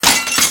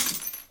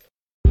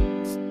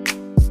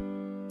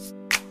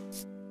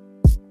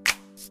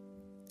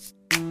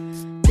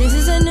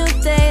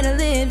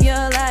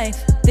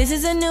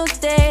This is a new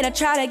state, I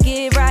try to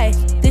get right.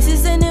 This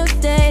is a new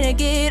day to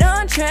get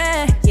on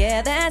track.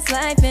 Yeah, that's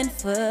life in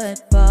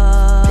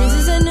football. This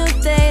is a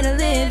new day to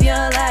live your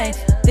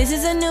life. This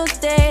is a new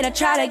state, I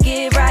try to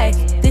get right.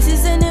 This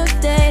is a new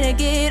day to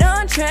get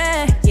on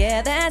track.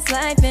 Yeah, that's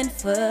life in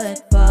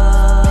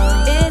football.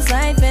 It's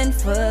life in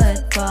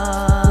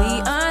football.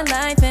 We are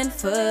life in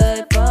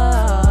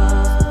football.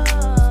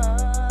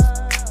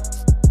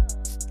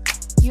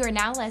 You are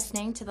now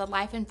listening to the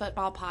Life in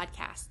Football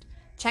podcast.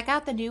 Check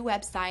out the new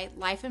website,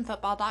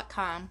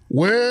 lifeinfootball.com.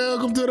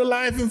 Welcome to the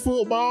Life in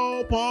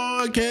Football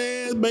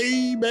podcast,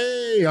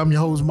 baby. I'm your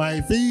host,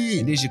 Mike Feed.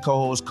 And this your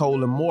co-host,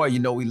 Colin Moore. You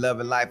know we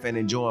loving life and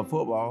enjoying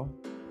football.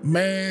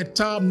 Man,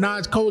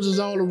 top-notch coaches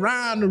all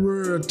around the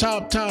world.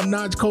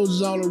 Top-notch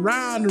coaches all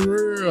around the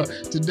world.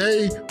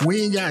 Today,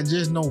 we ain't got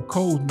just no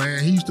coach,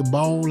 man. He used to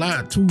ball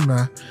out too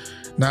now.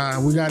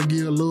 Now, we got to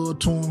give a little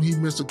to him. He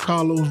Mr.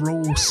 Carlos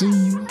Rose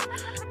Sr.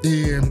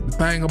 And the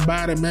thing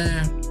about it,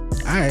 man,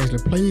 I actually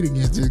played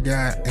against this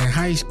guy in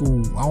high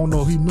school. I don't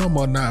know if he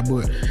remember or not,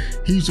 but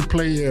he used to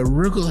play at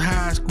Rickles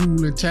High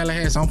School in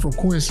Tallahassee. I'm from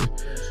Quincy.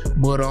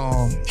 But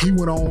he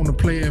went on to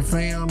play at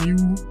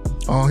FAMU.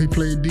 He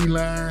played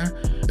D-line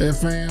at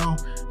FAM.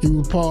 He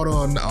was part of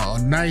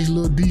a nice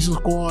little decent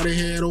squad they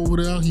had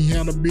over there. He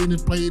had a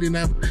business, played in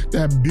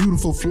that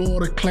beautiful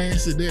Florida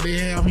Classic that they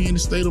have here in the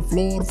state of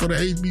Florida for the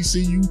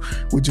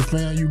HBCU, which you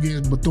found you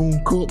against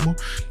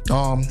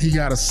Bethune-Cookman. He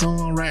got a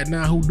son right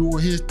now who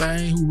doing his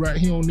thing, who right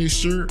here on this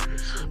shirt,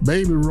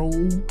 Baby Roll.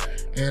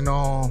 And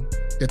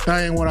the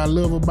thing what I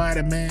love about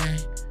it, man,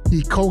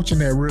 he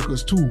coaching at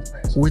Rickles too,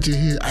 which is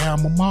his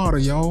alma mater,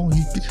 y'all.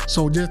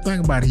 So just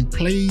think about it. He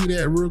played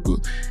at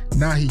Rickles.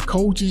 Now he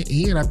coaching,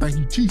 and I think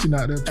he teaching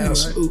out there too.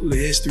 Absolutely,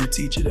 right? History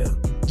teacher there.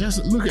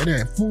 Just look at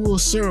that, full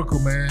circle,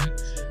 man.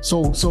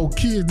 So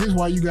kids, this is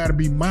why you got to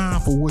be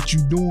mindful what you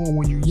doing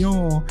when you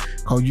young,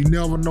 because you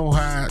never know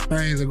how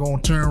things are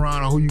going to turn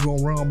around or who you going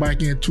to run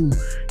back into,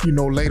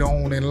 later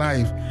on in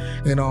life.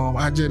 And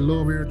I just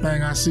love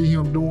everything I see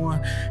him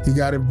doing. He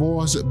got his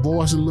voice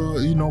a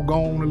little,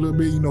 gone a little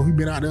bit. He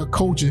been out there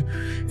coaching.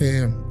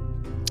 And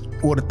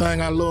the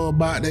thing I love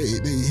about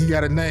that, he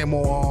got a name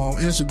on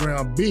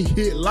Instagram, Big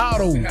Hit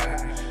Lotto.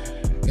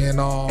 And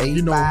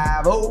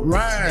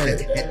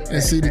right.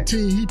 And see, the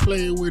team he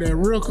played with at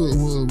Rickles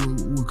was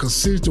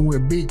consistent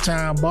with big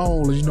time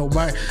ballers.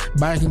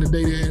 Back in the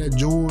day they had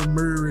George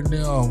Murray and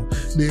them.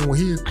 Then with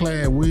his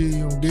class,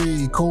 William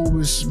Gay,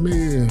 Kobe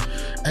Smith,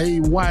 A.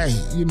 White.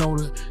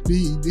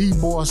 These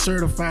boys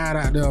certified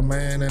out there,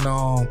 man. And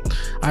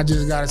I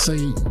just gotta say,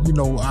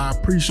 I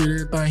appreciate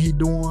everything he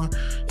doing.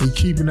 He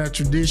keeping that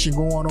tradition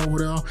going over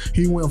there.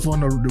 He went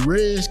from the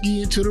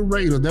Redskins to the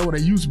Raiders. That's what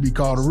they used to be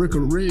called, the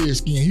Rickles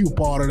Redskins. He was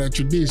part of that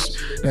tradition,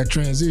 that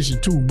transition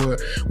too.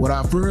 But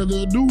without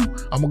further ado,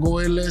 I'm gonna go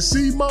ahead and let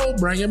C-Mo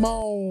bring him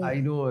on. How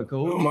you doing,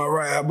 Cole? I'm all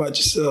right. How about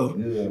yourself?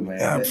 Good,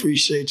 man. I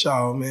appreciate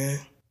y'all, man.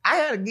 I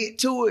gotta get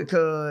to it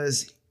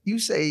because you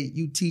say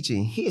you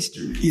teaching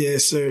history.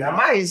 Yes, sir. Now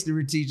my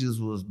history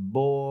teachers was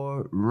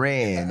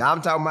boring.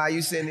 I'm talking about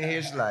you sitting in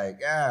history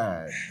like,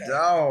 God,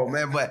 dog,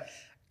 man. But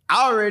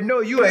I already know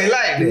you ain't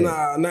like that.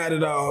 Nah, not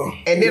at all.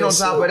 And then on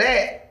top of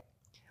that,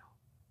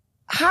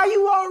 how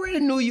you already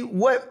knew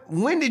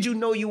when did you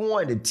know you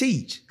wanted to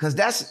teach? Because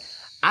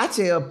I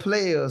tell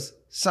players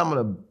some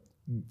of the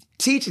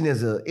teaching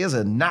is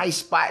a nice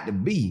spot to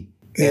be.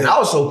 Yeah. And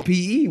also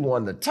PE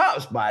one of the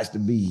top spots to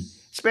be,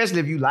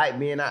 especially if you like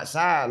being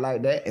outside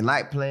like that and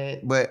like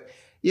playing. But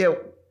yeah,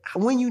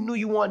 when you knew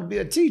you wanted to be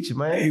a teacher,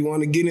 man? You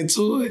want to get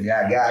into it?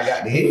 Yeah, I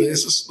got the head.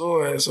 It's a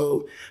story.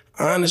 So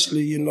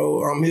honestly,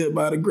 I'm here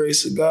by the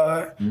grace of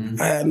God.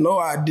 Mm-hmm. I had no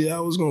idea I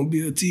was going to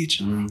be a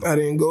teacher. Mm-hmm. I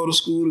didn't go to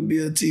school to be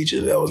a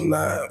teacher. That was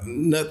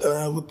nothing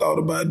I ever thought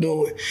about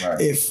doing.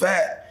 Right. In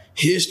fact,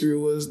 history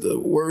was the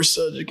worst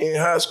subject in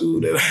high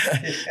school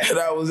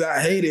I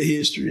hated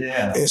history.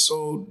 Yeah. And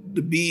so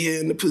to be here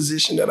in the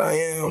position that I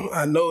am,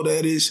 I know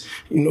that is,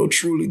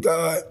 truly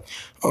God.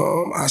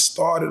 I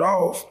started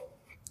off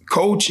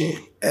coaching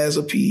as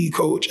a PE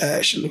coach,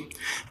 actually.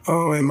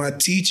 And my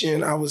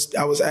teaching, I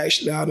was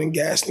actually out in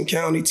Gaston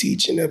County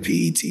teaching, a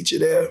PE teacher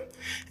there.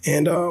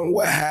 And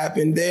what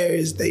happened there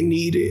is they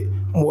needed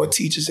more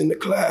teachers in the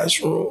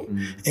classroom.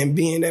 Mm-hmm. And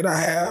being that I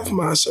have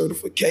my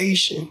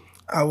certification,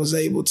 I was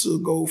able to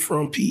go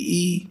from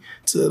PE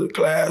to the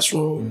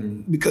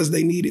classroom because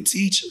they needed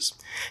teachers.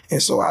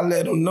 And so I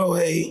let them know,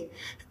 hey,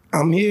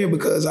 I'm here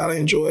because I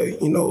enjoy,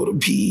 the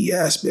PE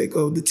aspect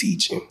of the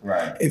teaching.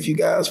 Right. If you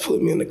guys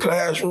put me in the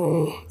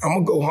classroom,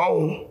 I'm gonna go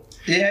home.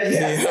 Yeah.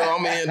 And,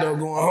 I'm gonna end up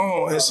going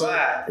home. And so,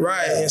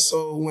 right. And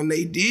so when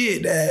they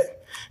did that,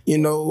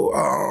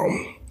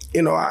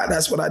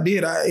 that's what I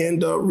did. I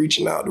ended up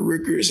reaching out to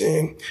Rickers,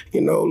 and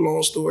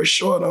long story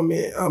short, I'm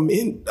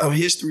a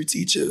history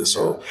teacher.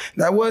 So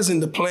that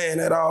wasn't the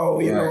plan at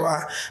all.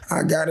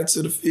 I got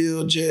into the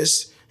field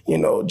just you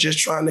know, just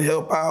trying to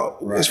help out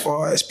as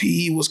far as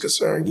PE was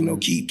concerned, you know,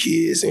 keep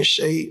kids in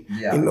shape,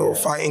 you know,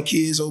 fighting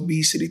kids,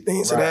 obesity,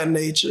 things of that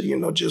nature, you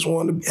know, just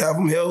want to have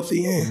them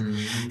healthy.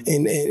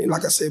 And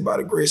like I said, by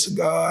the grace of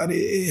God,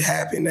 it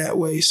happened that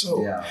way.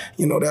 So,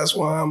 you know, that's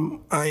why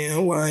I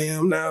am where I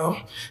am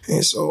now.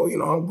 And so, you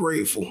know, I'm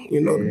grateful,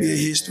 you know, to be a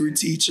history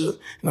teacher.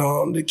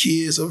 The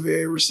kids are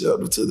very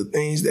receptive to the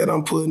things that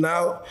I'm putting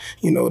out.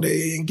 You know,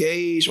 they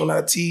engage when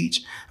I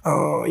teach.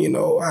 You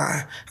know,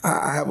 I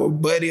have a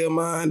buddy of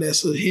mine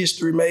that's a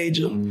history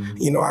major.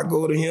 You know, I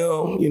go to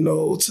him, you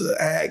know, to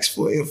ask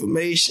for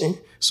information.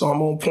 So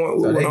I'm on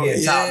point with what I'm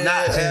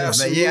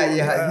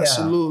absolutely,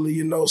 absolutely,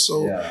 you know.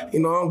 So, you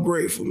know, I'm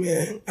grateful,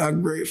 man.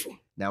 I'm grateful.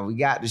 Now we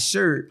got the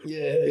shirt.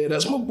 Yeah,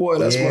 that's my boy.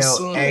 That's my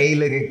son. Hey, he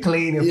looking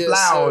clean and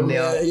fly on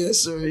there. Yes,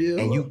 sir.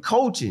 Yeah. And you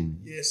coaching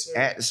sir.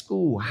 at the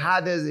school.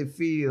 How does it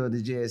feel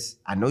to just,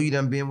 I know you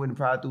done been with him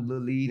probably through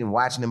Little League and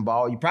watching him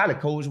ball. You probably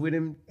coached with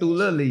him through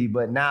Little League,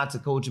 but now to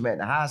coach him at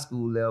the high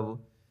school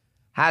level,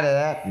 how did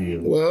that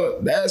feel? Well,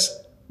 that's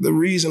the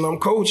reason I'm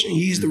coaching.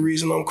 He's the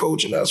reason I'm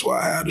coaching. That's why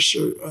I had the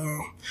shirt.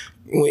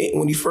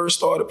 When he first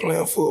started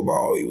playing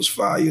football, he was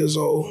 5 years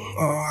old.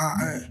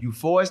 You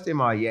forced him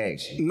or you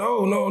asked him?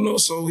 No.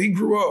 So he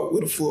grew up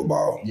with a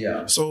football.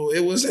 Yeah. So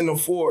it wasn't a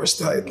force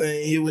type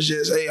thing. It was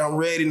just, hey, I'm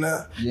ready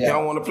now. Yeah.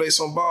 I want to play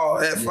some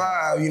ball. At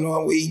 5, you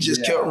know, he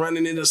just kept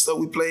running into stuff.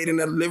 We played in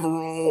the living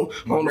room,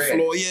 on the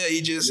floor. Yeah,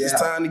 it's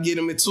time to get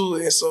him into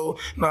it. And so,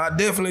 no, I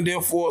definitely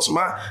didn't force him.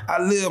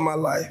 I lived my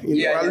life.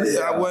 You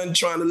know, I wasn't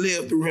trying to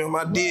live through him.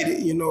 I did it,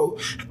 you know.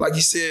 Like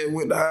you said,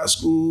 went to high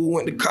school,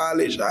 went to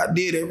college. I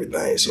did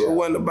everything. So it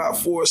wasn't about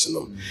forcing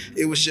them.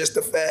 It was just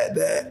the fact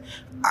that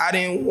I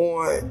didn't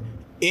want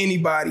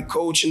anybody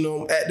coaching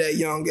them at that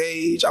young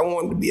age. I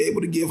wanted to be able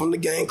to give them the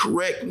game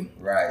correctly.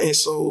 Right. And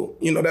so,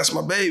 you know, that's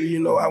my baby. You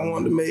know, I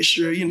wanted to make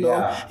sure, you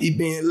know, he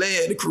being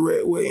led the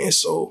correct way. And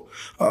so,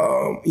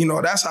 you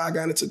know, that's how I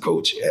got into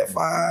coaching at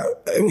 5.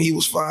 When he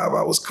was 5,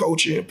 I was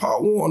coaching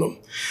Pop Warner.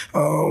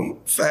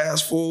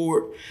 Fast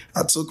forward,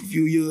 I took a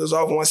few years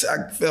off. Once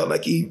I felt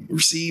like he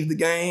received the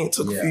game,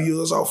 took a few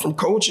years off from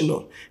coaching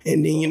him.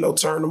 And then, you know,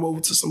 turned him over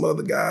to some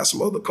other guys,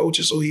 some other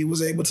coaches. So he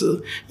was able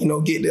to, you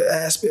know, get the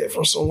aspect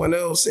from someone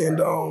else. And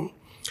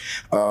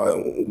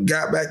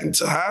got back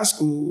into high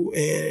school,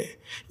 and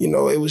you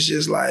know, it was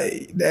just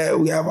like that.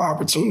 We have an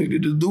opportunity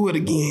to do it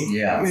again.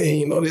 Yeah, man.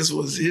 You know, this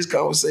was his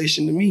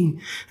conversation to me,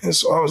 and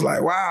so I was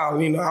like, wow.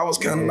 You know, I was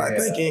kind of like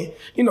thinking,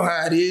 you know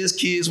how it is,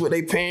 kids with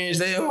their parents,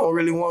 they don't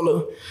really want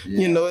to,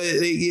 you know,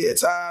 they get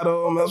tired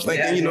of him. I was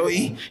thinking, you know,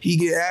 he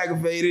get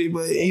aggravated,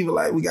 but he was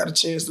like, we got a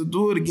chance to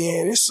do it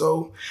again, and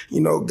so,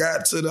 you know,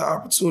 got to the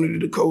opportunity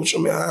to coach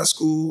him in high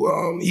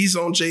school. He's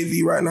on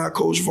JV right now,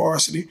 coach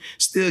varsity.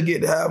 Still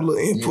get to have a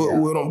little input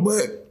with him,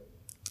 but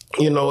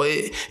you know,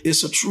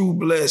 it's a true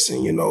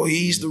blessing. You know,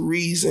 he's the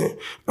reason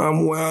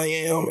I'm where I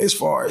am as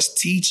far as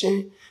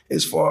teaching,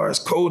 as far as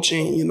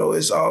coaching. You know,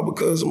 it's all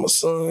because of my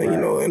son, you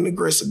know, and the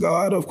grace of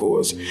God, of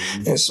course.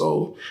 And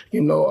so,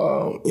 you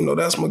know,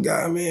 that's my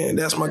guy, man.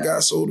 That's my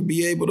guy. So to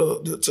be able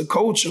to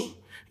coach him,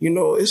 you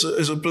know, it's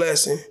a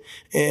blessing.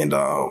 And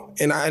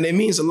it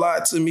means a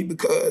lot to me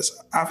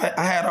because I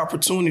had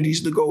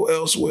opportunities to go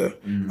elsewhere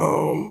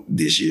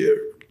this year,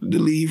 to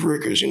leave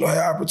Rickards, you know, I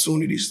had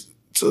opportunities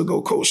to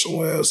go coach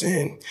somewhere else.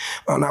 And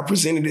I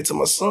presented it to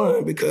my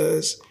son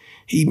because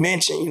he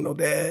mentioned, you know,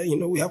 Dad, you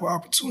know, we have an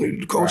opportunity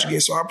to coach again.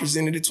 So I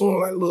presented it to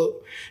him like,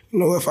 look, you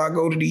know, if I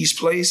go to these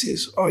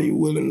places, are you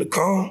willing to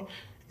come?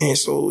 And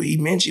so he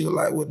mentioned,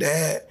 like, well,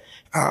 Dad,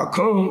 I'll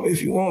come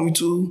if you want me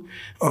to.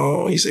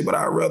 He said, but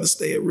I'd rather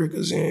stay at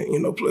Rickards and, you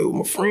know, play with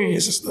my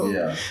friends and stuff.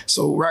 Yeah.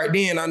 So I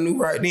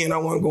knew I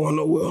wasn't going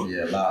nowhere.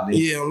 Yeah, locked in.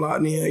 Yeah, I'm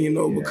locked in, you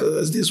know,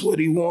 because this is what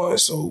he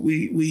wants. So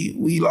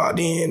we locked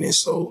in. And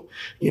so,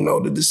 you know,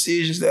 the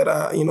decisions that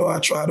I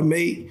try to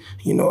make,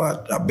 you know,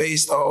 I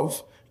based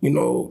off, you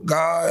know,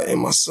 God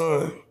and my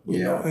son,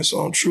 you know, and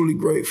so I'm truly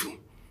grateful.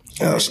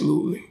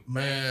 Absolutely.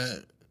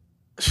 Man,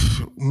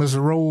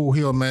 Mr. Roll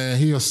here, man,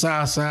 he a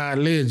Southside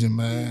legend,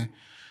 man.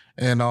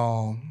 And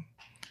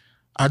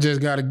I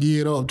just got to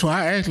give it up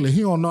to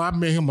he don't know, I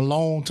met him a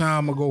long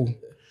time ago.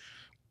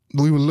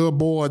 We were little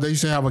boys. They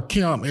used to have a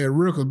camp at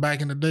Rickards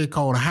back in the day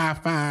called a High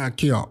Five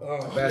Camp.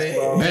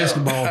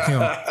 Basketball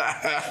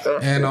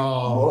camp. And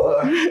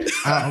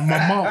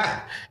my mom,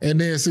 and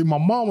then see my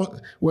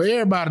mama, well,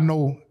 everybody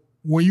know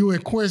when you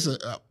in Quincy,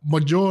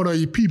 majority of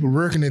your people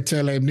working in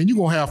Tel Aviv, then you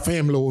going to have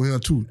family over here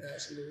too.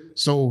 Absolutely.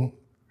 So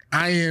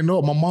my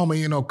mama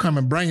ended up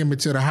bringing me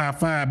to the High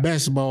Five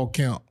basketball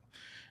camp.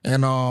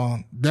 And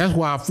that's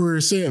why I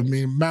first said,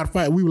 matter of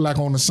fact, we were like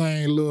on the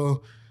same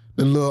little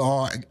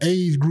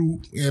age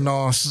group and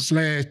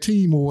slash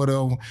team or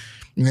whatever.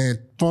 And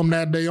from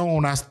that day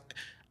on,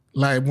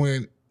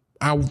 when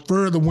I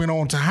further went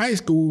on to high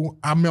school,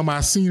 I remember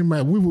I seen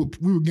him we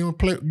were getting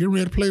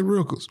ready to play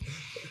Rickards.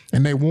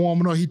 And they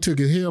warming up, he took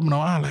his helmet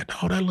off. I was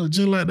like, oh, that look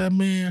just like that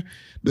man.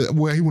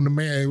 Well, he was the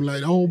man, he was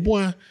like, oh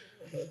boy,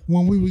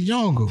 when we were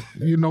younger,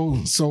 you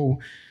know. So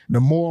the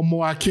more and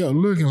more I kept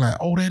looking like,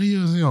 oh, that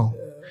is him.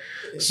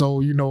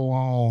 So, you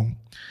know,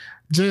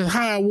 just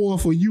how it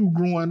was for you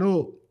growing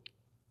up,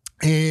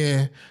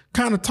 and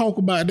kind of talk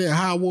about that,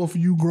 how it was for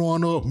you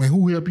growing up, and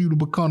who helped you to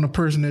become the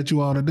person that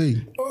you are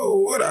today.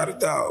 Oh, without a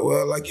doubt.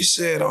 Well, like you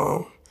said,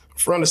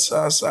 from the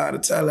south side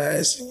of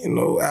Tallahassee, you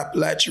know,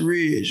 Appalachia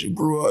Ridge,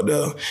 grew up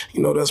there,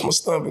 you know, that's my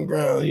stomping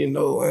ground, you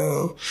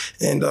know,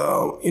 and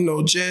you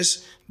know,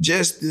 just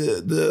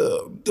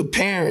the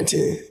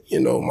parenting,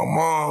 you know, my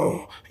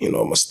mom, you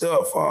know, my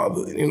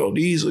stepfather, you know,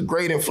 these are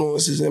great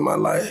influences in my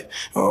life.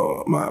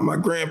 My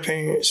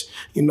grandparents,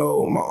 you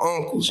know, my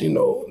uncles, you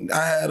know,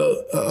 I had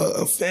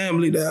a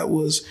family that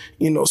was,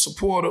 you know,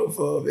 supportive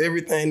of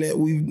everything that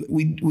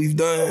we've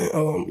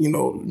done, you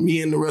know,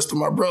 me and the rest of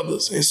my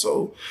brothers. And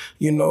so,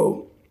 you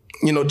know,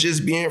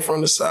 just being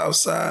from the south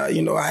side,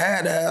 you know, I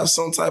had to have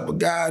some type of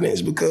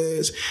guidance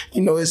because,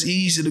 you know, it's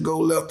easy to go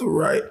left or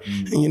right.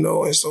 And, you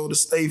know, and so to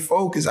stay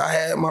focused, I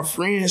had my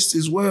friends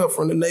as well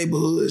from the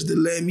neighborhoods that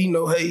let me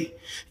know, hey,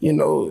 you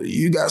know,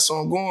 you got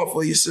something going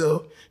for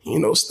yourself. You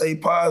know, stay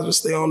positive,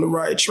 stay on the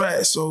right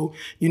track. So,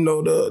 you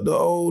know, the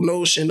old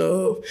notion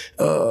of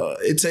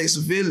it takes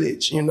a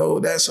village, you know,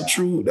 that's a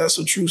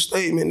true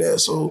statement there.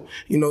 So,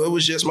 you know, it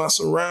was just my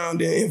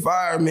surrounding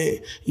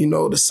environment, you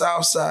know, the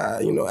south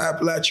side, you know,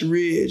 Appalachia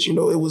Ridge, you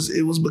know, it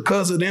was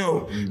because of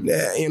them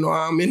that, you know,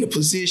 I'm in the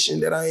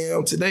position that I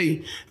am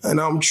today. And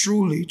I'm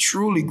truly,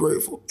 truly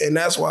grateful. And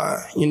that's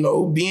why, you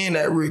know, being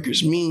at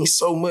Rickers means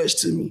so much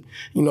to me.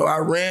 You know, I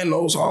ran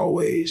those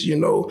hallways, you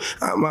know,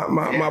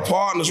 my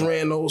partners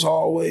ran those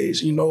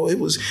hallways, you know, it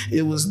was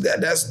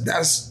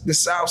that's the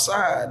south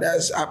side.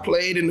 I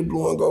played in the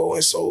blue and gold.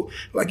 And so,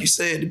 like you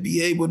said, to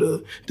be able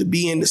to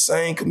be in the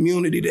same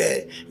community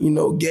that, you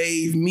know,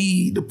 gave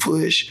me the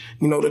push,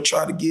 you know, to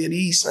try to give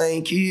these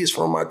same kids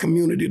from my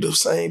community the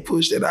same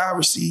push that I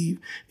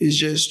received is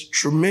just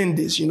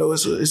tremendous. You know,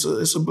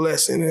 it's a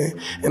blessing,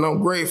 and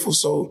I'm grateful.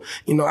 So,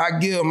 you know, I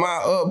give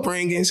my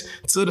upbringings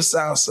to the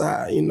south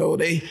side. You know,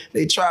 they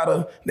try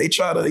to,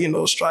 you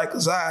know, strike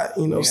us out,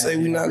 you know, say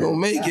we're not gonna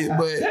make it,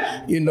 but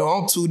you know,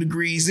 I'm 2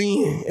 degrees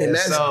in, and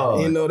that's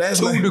you know, that's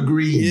 2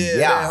 degrees.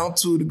 Yeah, I'm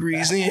 2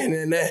 degrees in,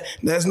 and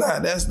that's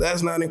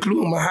not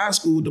including my high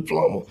school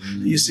diploma.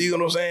 You see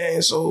what I'm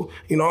saying? So,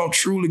 you know, I'm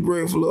truly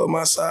grateful of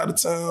my side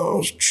of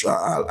town.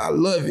 I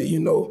love it. You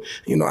know,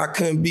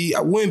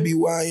 I wouldn't be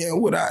where I am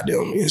without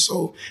them, and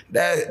so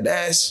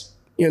that's.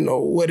 You know,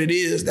 what it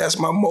is, that's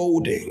my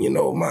molding, you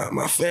know,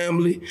 my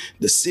family,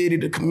 the city,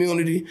 the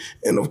community,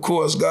 and of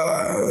course,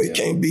 God. You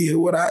can't be here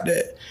without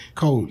that.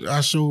 Coach,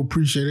 I sure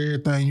appreciate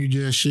everything you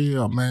just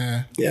shared,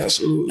 man. Yeah,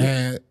 absolutely.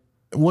 And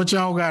what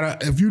y'all gotta,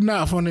 if you're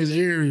not from this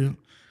area,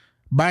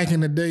 back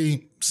in the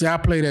day, see, I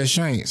played at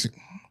Shanks.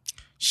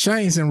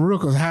 Shanks and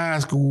Rickers High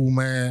School,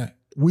 man,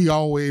 we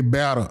always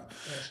battle.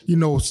 You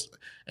know,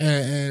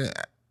 and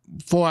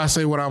before I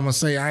say what I'm gonna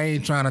say, I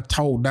ain't trying to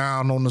talk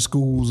down on the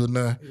schools or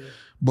nothing. Yeah.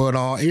 But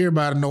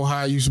everybody know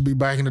how it used to be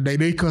back in the day.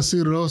 They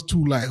considered us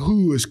too like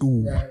hood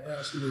school. Right,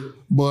 absolutely.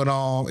 But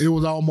it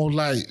was almost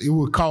like it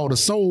was called a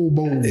Soul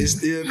Bowl. It's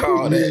still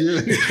called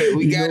that.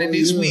 We got it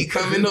this week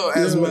coming up,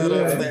 as a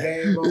matter of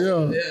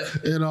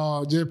fact.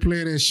 And just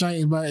playing at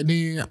Shanks back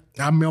then.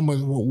 I remember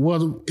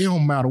it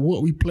don't matter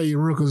what we played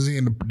Rickers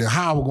in, the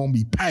house was gonna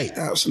be packed.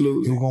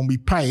 Absolutely. It was gonna be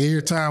packed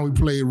every time we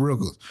played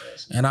Rickers.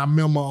 And I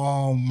remember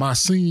my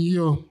senior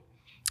year,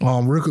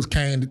 Rickers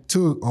came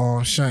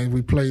to Shanks,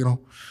 we played them.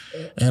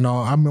 And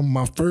I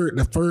remember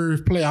the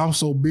first play, I was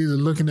so busy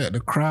looking at the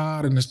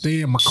crowd and the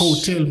stand. My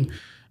coach telling me,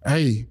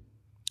 hey,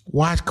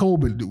 watch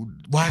Kobe,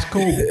 dude. Watch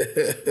Kobe.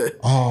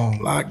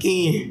 Lock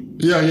in.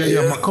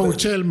 Yeah. My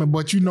coach telling me,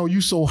 but you know,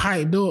 you so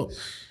hyped up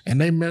and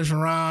they messing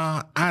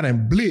around. I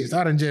done blitzed.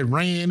 I done just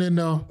ran in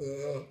there.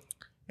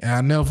 And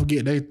I never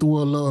forget, they threw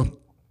a little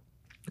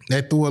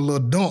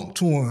dunk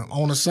to him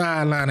on the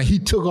sideline, and he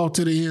took off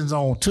to the end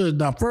zone,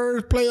 touchdown,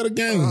 first play of the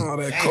game. Oh,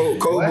 that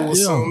Kobe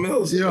was something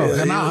else.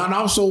 And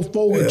I was so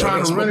focused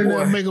trying to run in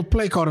there and make a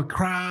play, called a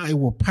crowd. It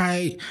was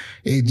packed.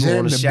 It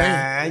jammed the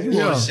band. You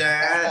want to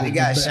shine? They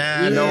got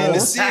shine on the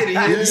city.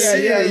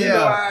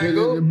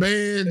 The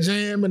band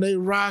jamming, they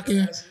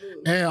rocking.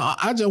 And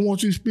I just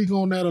want you to speak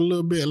on that a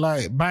little bit.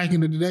 Like back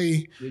in the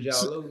day. Did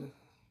y'all lose?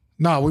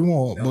 No, we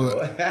won't.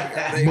 But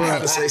they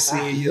gotta say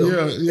senior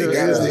year.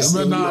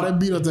 But nah, they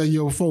beat us that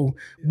year before.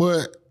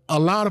 But a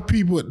lot of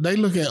people, they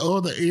look at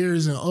other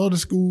areas and other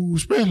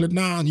schools, especially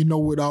now, you know,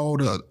 with all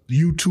the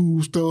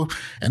YouTube stuff,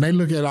 and they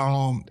look at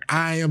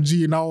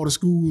IMG and all the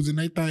schools, and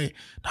they think,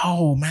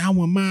 oh man, I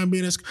wouldn't mind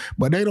being at school.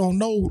 But they don't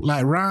know,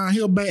 like Ryan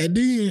Hill back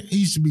then, he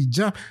used to be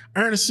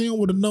Ernest Sim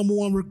was the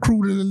 #1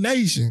 recruit in the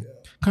nation.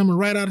 Coming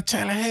right out of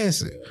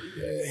Tallahassee.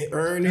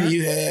 Ernie,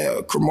 you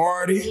had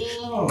Cromartie,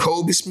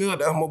 Kobe Smith,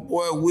 that's my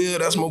boy Will,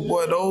 that's my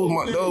boy, those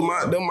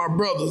my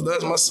brothers,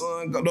 that's my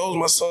son, those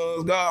my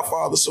son's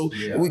godfather. So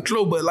we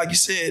close, but like you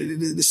said,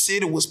 the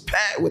city was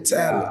packed with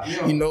talent.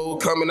 You know,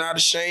 coming out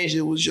of Change,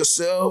 it was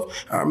yourself.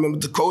 I remember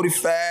Dakota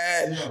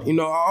Fad, you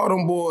know, all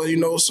them boys, you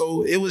know,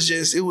 so it was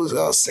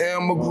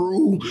Sam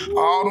McGrew,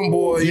 all them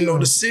boys, you know,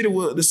 the city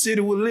was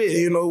lit,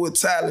 you know, with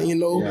talent, you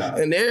know,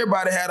 and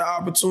everybody had an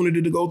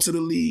opportunity to go to the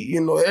league, you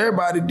know.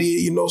 everybody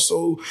did,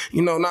 so,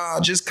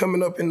 just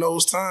coming up in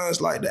those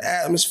times, like the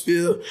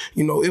atmosphere,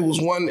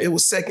 it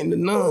was second to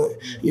none,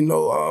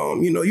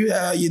 you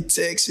had your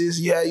Texas,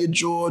 you had your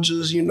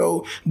Georgias,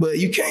 but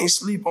you can't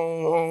sleep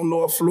on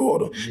North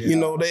Florida.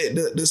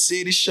 The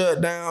city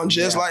shut down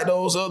just like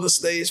those other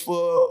states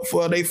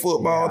for their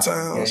football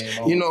towns.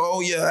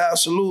 Oh yeah,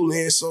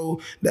 absolutely. And so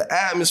the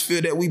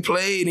atmosphere that we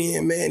played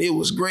in, man, it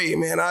was great,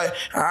 man. I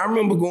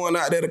remember going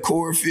out there to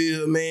Corey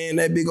Field, man,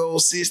 that big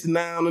old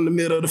 69 in the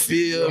middle of the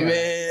field,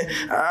 man.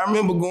 I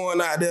remember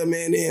going out there,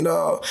 man, and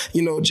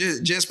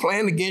just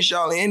playing against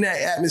y'all in that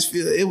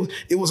atmosphere.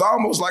 It was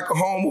almost like a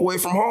home away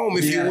from home,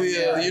 if you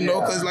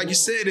will, because like you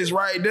said, it's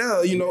right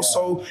there,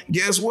 So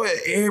guess what?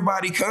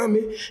 Everybody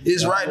coming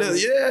is right there.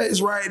 Yeah,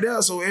 it's right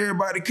there. So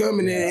everybody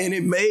coming in, and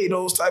it made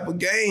those type of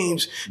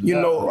games,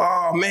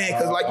 oh man,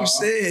 because like you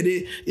said,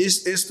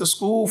 it's the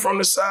school from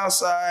the South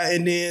Side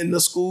and then the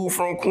school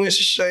from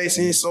Quincy Chase,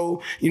 and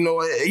so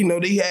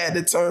they had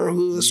the turn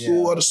hood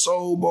school or the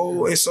Soul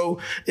Bowl, and so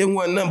it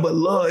wasn't nothing but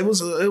love. It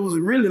was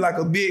really like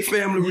a big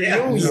family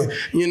reunion,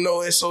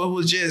 and so it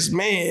was just,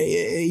 man,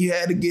 and you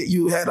had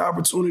the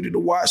opportunity to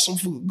watch some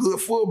good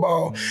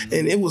football,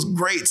 and it was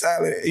great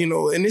talent,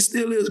 and it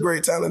still is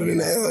great talent in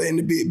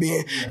the Big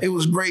Bend. It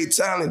was great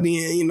talent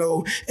then,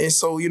 and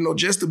so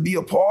just to be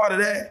a part of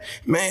that,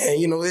 man,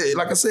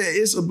 like I said,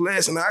 it's a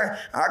blessing. I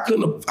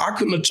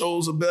couldn't have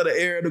chose a better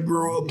era to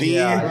grow up in,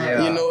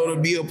 to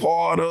be a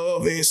part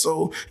of, and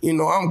so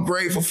I'm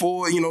grateful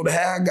for it, to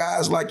have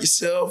guys like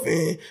yourself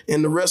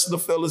and the rest of the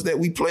fellas that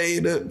we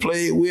played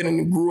with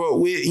and grew up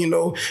with,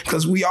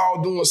 because we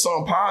all doing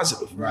something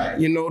positive. Right.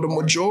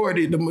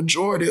 The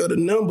majority of the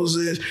numbers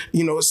is,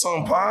 it's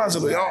something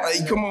positive.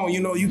 Hey, come on,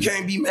 you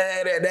can't be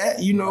mad at that.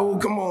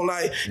 Come on,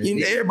 like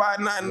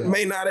everybody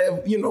may not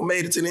have,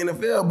 made it to the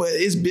NFL, but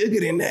it's bigger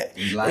than that.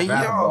 And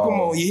y'all, come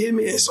on, you hear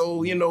me? And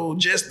so,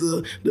 just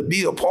to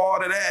be a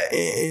part of that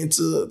and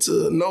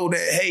to know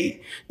that,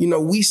 hey,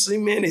 we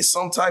cemented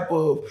some type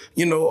of,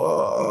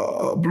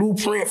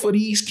 blueprint for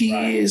these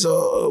kids,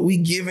 we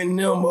giving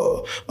them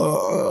a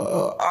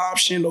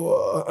option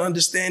or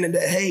understanding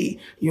that, hey,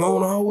 you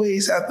don't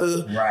always have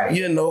to,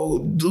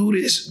 do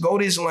this, go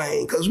this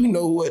lane, because we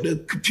know what the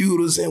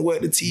computers and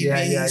what the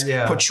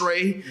TVs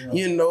portray,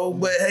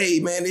 but hey,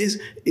 man,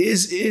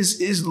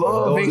 it's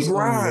love and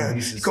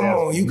grind. Come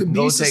on, you can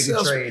be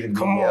successful.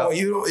 Come on,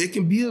 it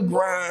can be a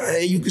grind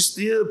and you can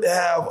still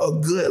have a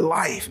good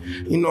life.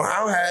 I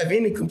don't have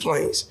any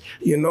complaints.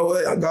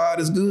 God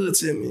is good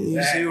to me.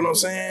 You see what I'm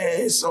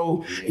saying?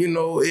 So,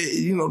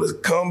 to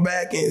come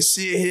back and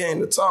sit here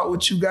and to talk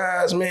with you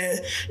guys, man,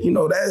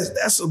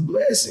 that's a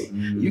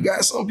blessing. You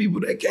got some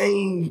people that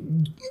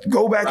can't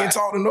go back and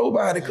talk to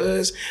nobody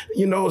because,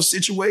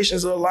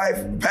 situations of life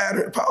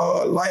pattern,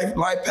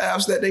 life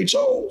paths that they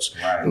chose.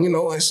 Right.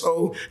 And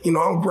so,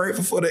 I'm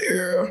grateful for the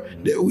era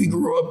that we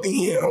grew up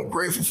in. I'm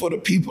grateful for the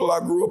people I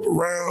grew up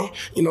around.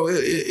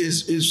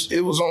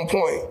 It was on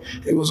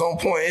point. It was on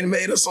point. It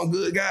made us some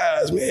good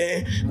guys,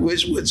 man,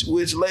 which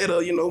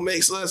later,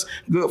 makes us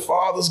good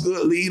fathers,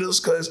 good leaders,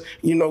 because,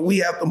 we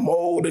have to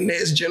mold the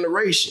next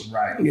generation.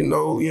 Right.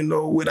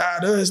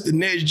 Without us, the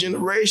next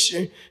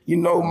generation,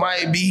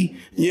 might be,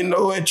 in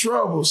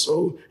trouble.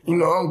 So,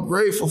 I'm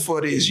grateful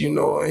for this,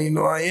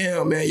 I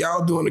am, man.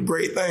 Y'all doing a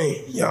great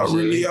thing. Y'all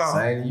really are.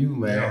 Same to you,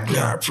 man.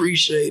 I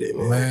appreciate it,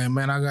 man.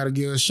 Man, I got to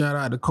give a shout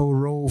out to Coach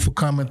Rowe for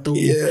coming through.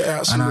 Yeah,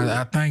 absolutely. And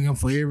I thank him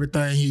for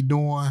everything he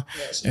doing.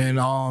 Absolutely.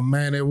 And,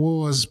 man, it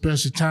was a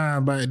special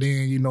time back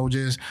then,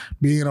 just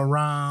being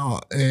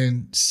around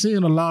and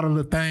seeing a lot of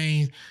the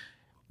things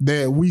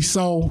that we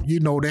saw.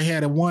 They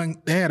had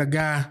a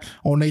guy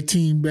on their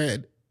team back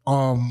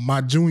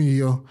my junior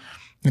year.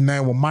 His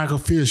name was Michael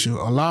Fisher.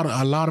 A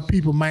lot of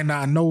people might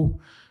not know,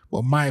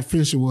 but Mike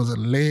Fisher was a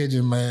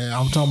legend, man.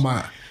 I'm talking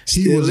about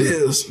Still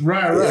is.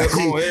 Right. Yeah,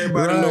 come on,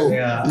 everybody know.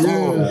 Yeah.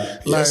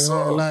 Like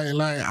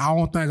I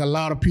don't think a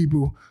lot of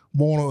people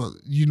wanna,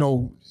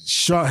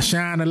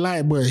 shine the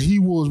light, but he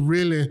was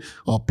really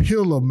a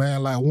pillar,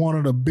 man. Like one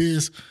of the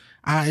best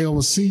I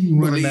ever seen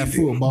running that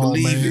football,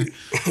 man.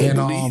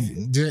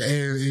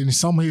 And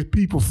some of his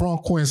people from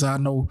Quincy, I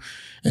know.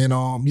 And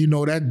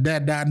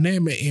that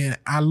dynamic, and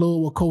I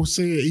love what Coach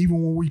said.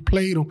 Even when we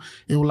played them,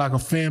 it was like a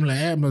family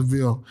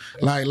atmosphere.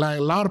 Like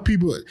a lot of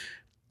people,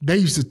 they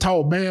used to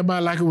talk bad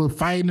about it like it was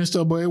fighting and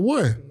stuff, but it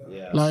wasn't.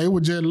 Yeah. Like it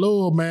was just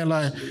love, man.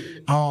 Like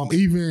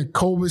even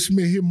Kobe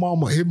Smith, his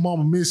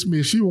mama Miss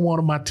Smith, she was one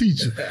of my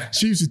teachers.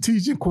 She used to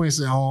teach in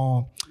Quincy.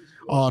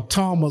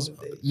 Thomas,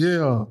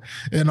 yeah,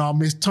 and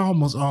Miss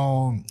Thomas,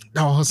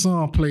 her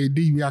son played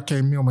DB. I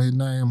can't remember his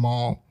name.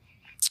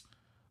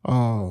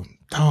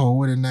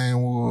 What his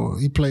name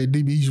was? He played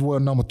DB. He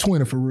was number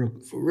 20 for real.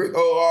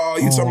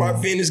 You talking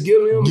about Venus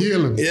Gilliam?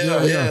 Gilliam.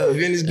 Yeah,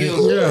 Venus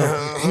Gilliam.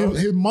 Yeah,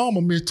 his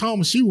mama, Miss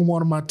Thomas, she was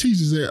one of my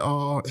teachers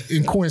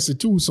in Quincy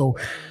too. So,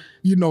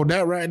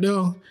 that right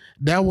there,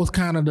 that was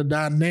kind of the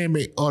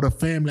dynamic of the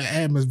family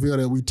atmosphere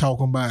that we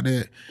talking about.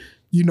 That,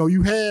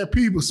 you had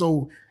people,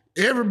 so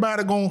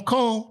everybody gonna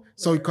come.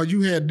 So, because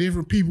you had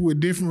different people with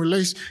different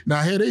relations.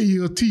 Now, here they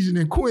here teaching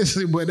in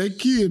Quincy, but they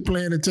kids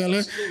playing in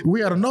Tallahassee.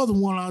 We had another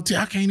one out there.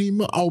 I can't even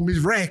remember. Oh, Miss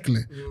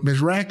Rackley. Miss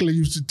Rackley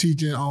used to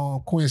teach in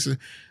Quincy.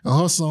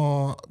 Her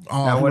son.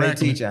 Now, were they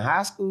teaching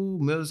high school,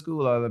 middle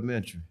school, or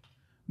elementary?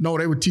 No,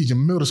 they were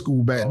teaching middle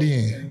school back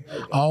then.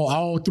 Okay.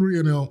 All three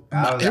of them.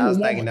 I was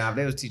thinking now, if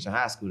they was teaching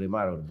high school, they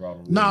might have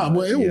brought them. Nah,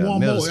 but it was one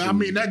more. School. I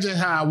mean, that's just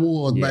how it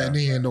was back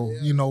then, though.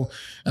 You know,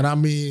 and I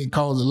mean,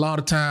 cause a lot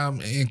of time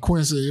in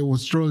Quincy, it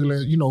was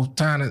struggling. You know,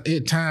 time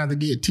to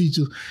get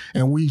teachers,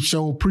 and we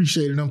sure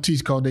appreciated them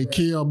teachers cause they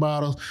care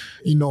about us.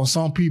 You know,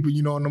 some people,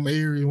 you know, in them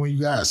areas when you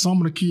got some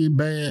of the kids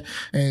bad,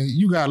 and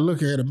you gotta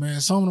look at it, man.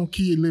 Some of them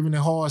kids living in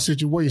hard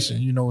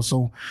situations. You know,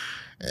 so.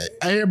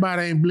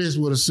 Everybody ain't blessed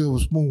with a silver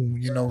spoon,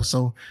 you know.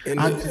 So and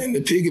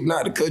the piggyback,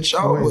 not to cut you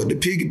off, but the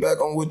piggyback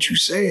on what you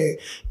said,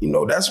 you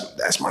know,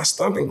 that's my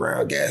stomping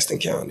ground, Gaston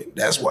County.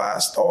 That's why I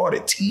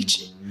started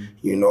teaching.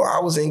 You know, I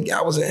was in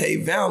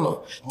Havana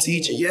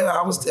teaching. Yeah,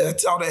 I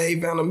taught at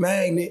Havana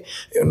Magnet,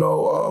 you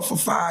know, for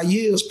 5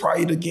 years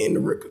prior to getting the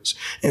Ricketts.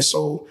 And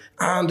so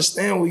I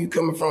understand where you're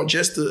coming from.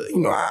 Just to, you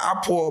know, I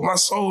poured my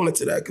soul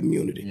into that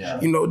community. Yeah.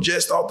 You know,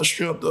 just off the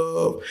strength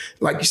of,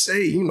 like you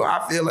say, you know,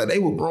 I feel like they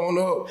were growing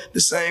up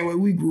the same way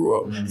we grew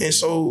up. Mm-hmm. And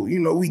so, you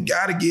know, we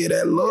got to give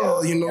that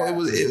love. You know, it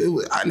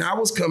was, and I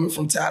was coming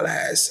from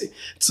Tallahassee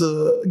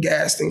to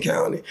Gaston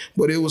County,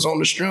 but it was on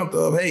the strength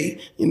of,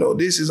 hey, you know,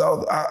 this is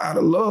out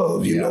of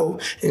love, you know.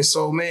 And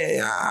so,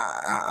 man,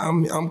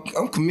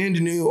 I'm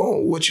commending you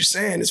on what you're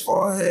saying as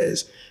far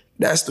as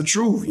that's the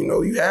truth. You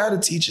know, you have the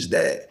teachers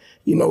that,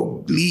 you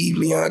know, leave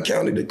Leon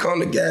County to come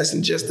to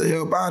Gaston just to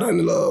help out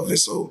in love. And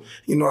so,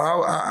 you know,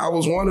 I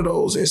was one of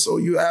those. And so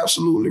you're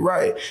absolutely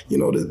right. You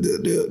know,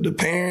 the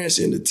parents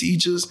and the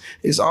teachers,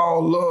 it's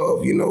all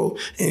love, you know,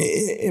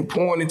 and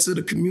pouring into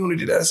the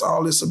community. That's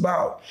all it's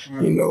about,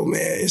 you know,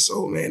 man. And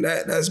so, man,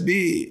 that's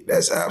big.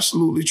 That's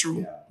absolutely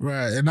true.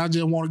 Right, and I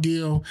just want to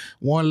give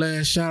one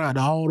last shout out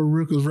to all the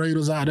Ricketts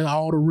Raiders out there,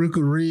 all the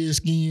Ricketts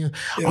Redskins,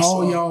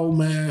 all y'all,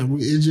 man.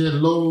 It's just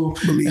love,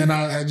 and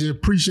I just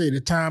appreciate the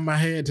time I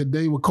had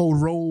today with Coach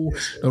Roll,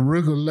 the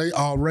Ricketts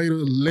Raider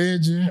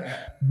legend,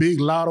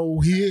 big lotto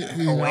hit.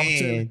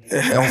 And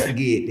don't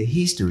forget the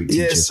history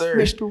teacher, yes, sir.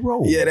 Mr.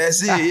 Roll. Yeah,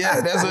 that's it.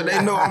 Yeah, that's what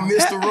they know. I'm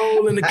Mr.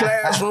 Roll in the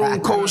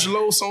classroom, Coach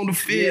Los on the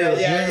field.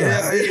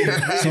 Yeah.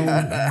 So,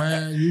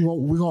 man,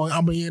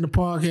 I'm gonna end the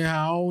podcast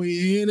how I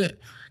always end it.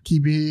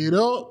 Keep your head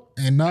up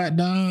and not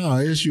down,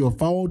 or else you'll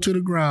fall to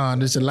the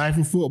ground. This is a Life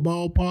in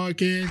Football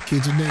podcast.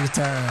 Catch you next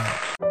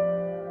time.